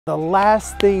The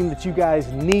last thing that you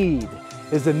guys need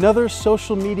is another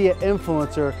social media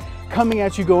influencer coming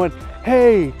at you going,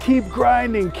 hey, keep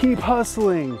grinding, keep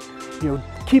hustling,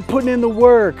 keep putting in the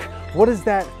work. What does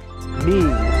that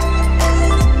mean?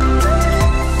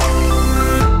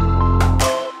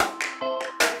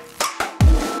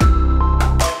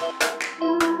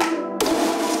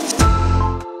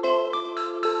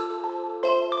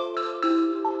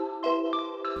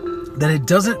 That it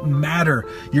doesn't matter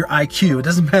your IQ, it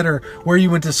doesn't matter where you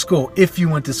went to school, if you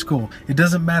went to school, it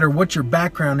doesn't matter what your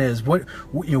background is, what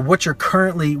your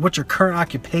current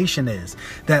occupation is.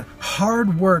 That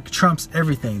hard work trumps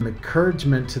everything.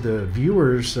 Encouragement to the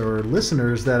viewers or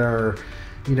listeners that are,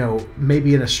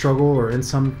 maybe in a struggle or in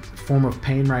some form of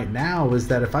pain right now is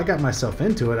that if I got myself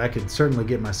into it, I could certainly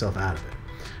get myself out of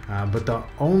it. But the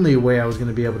only way I was going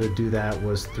to be able to do that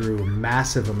was through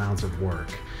massive amounts of work.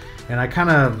 And I kind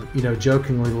of,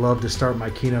 jokingly love to start my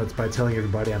keynotes by telling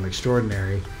everybody I'm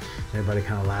extraordinary. Everybody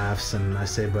kind of laughs, and I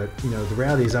say, but the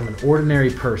reality is I'm an ordinary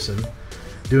person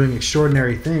doing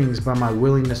extraordinary things by my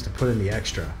willingness to put in the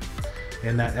extra.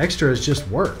 And that extra is just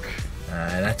work.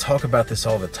 And I talk about this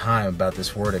all the time, about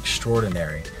this word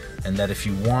extraordinary, and that if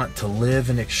you want to live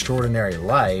an extraordinary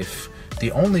life,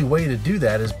 the only way to do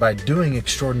that is by doing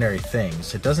extraordinary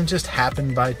things. It doesn't just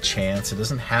happen by chance. It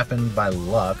doesn't happen by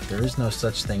luck. There is no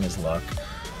such thing as luck.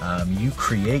 You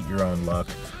create your own luck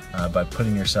by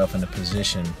putting yourself in a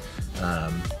position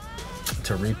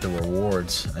to reap the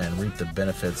rewards and reap the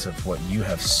benefits of what you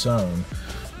have sown.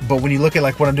 But when you look at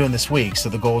like what I'm doing this week, so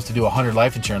the goal is to do 100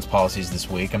 life insurance policies this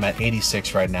week. I'm at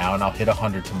 86 right now, and I'll hit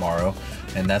 100 tomorrow,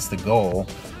 and that's the goal.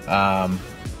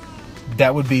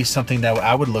 That would be something that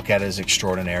I would look at as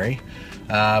extraordinary.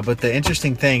 But the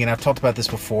interesting thing, and I've talked about this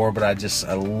before, but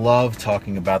I love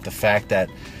talking about the fact that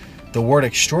the word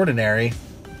extraordinary,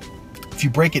 if you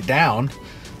break it down,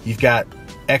 you've got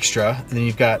extra, and then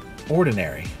you've got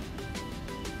ordinary.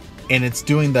 And it's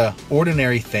doing the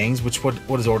ordinary things, which what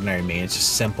does ordinary mean? It's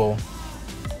just simple,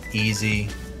 easy,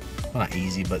 well, not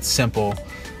easy, but simple,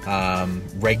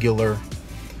 regular.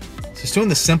 Just doing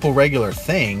the simple, regular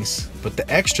things, but the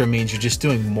extra means you're just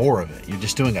doing more of it. You're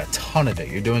just doing a ton of it.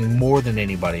 You're doing more than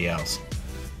anybody else.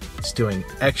 It's doing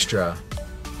extra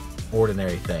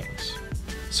ordinary things.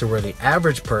 So where the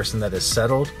average person that is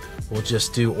settled will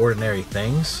just do ordinary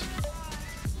things,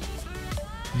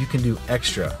 you can do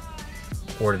extra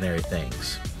ordinary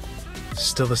things.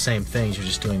 Still the same things, you're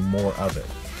just doing more of it.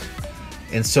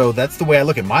 And so that's the way I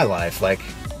look at my life. Like,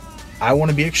 I want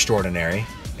to be extraordinary.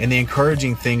 And the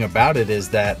encouraging thing about it is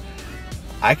that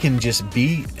I can just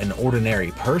be an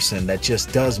ordinary person that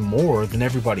just does more than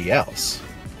everybody else.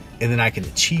 And then I can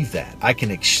achieve that.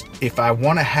 If I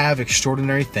want to have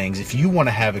extraordinary things, if you want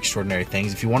to have extraordinary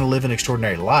things, if you want to live an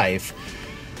extraordinary life,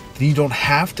 then you don't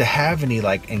have to have any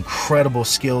like incredible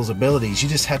skills, abilities. You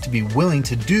just have to be willing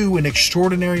to do an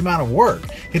extraordinary amount of work.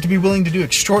 You have to be willing to do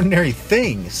extraordinary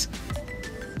things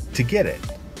to get it.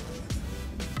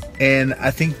 And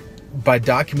I think by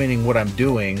documenting what I'm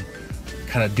doing,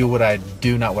 kind of do what I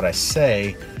do, not what I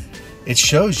say, it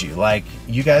shows you. Like,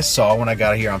 you guys saw when I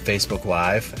got here on Facebook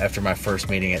Live after my first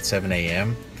meeting at 7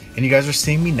 a.m. And you guys are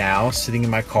seeing me now sitting in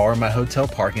my car in my hotel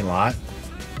parking lot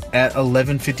at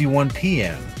 11:51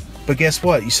 p.m. But guess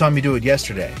what? You saw me do it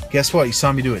yesterday. Guess what? You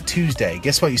saw me do it Tuesday.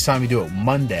 Guess what? You saw me do it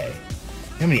Monday. You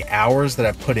know how many hours that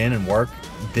I've put in and work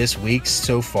this week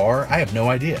so far? I have no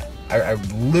idea. I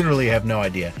literally have no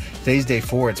idea. Today's day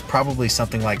 4. It's probably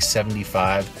something like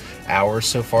 75 hours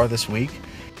so far this week.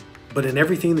 But in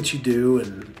everything that you do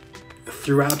and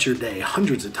throughout your day,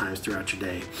 hundreds of times throughout your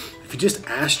day, if you just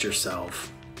asked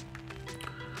yourself,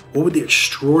 what would the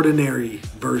extraordinary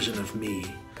version of me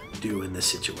do in this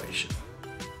situation?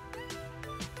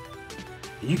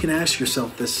 You can ask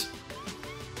yourself this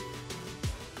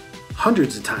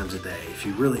hundreds of times a day if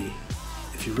you really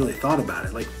thought about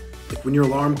it. Like when your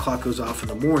alarm clock goes off in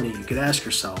the morning, you could ask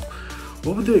yourself,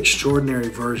 what would the extraordinary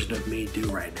version of me do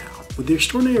right now? Would the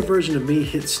extraordinary version of me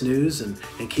hit snooze and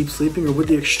keep sleeping? Or would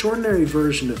the extraordinary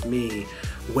version of me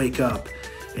wake up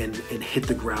and hit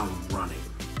the ground running?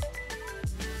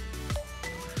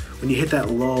 When you hit that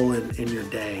lull in your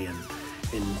day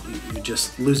and you're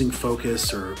just losing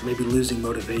focus or maybe losing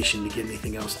motivation to get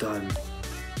anything else done,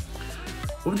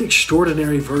 what would the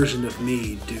extraordinary version of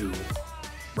me do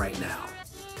right now?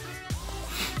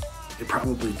 You'd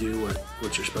probably do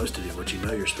what you're supposed to do, what you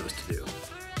know you're supposed to do.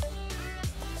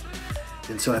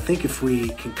 And so I think if we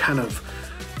can kind of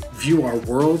view our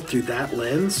world through that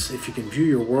lens, if you can view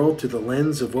your world through the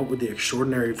lens of what would the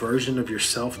extraordinary version of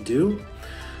yourself do,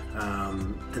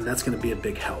 then that's going to be a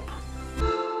big help.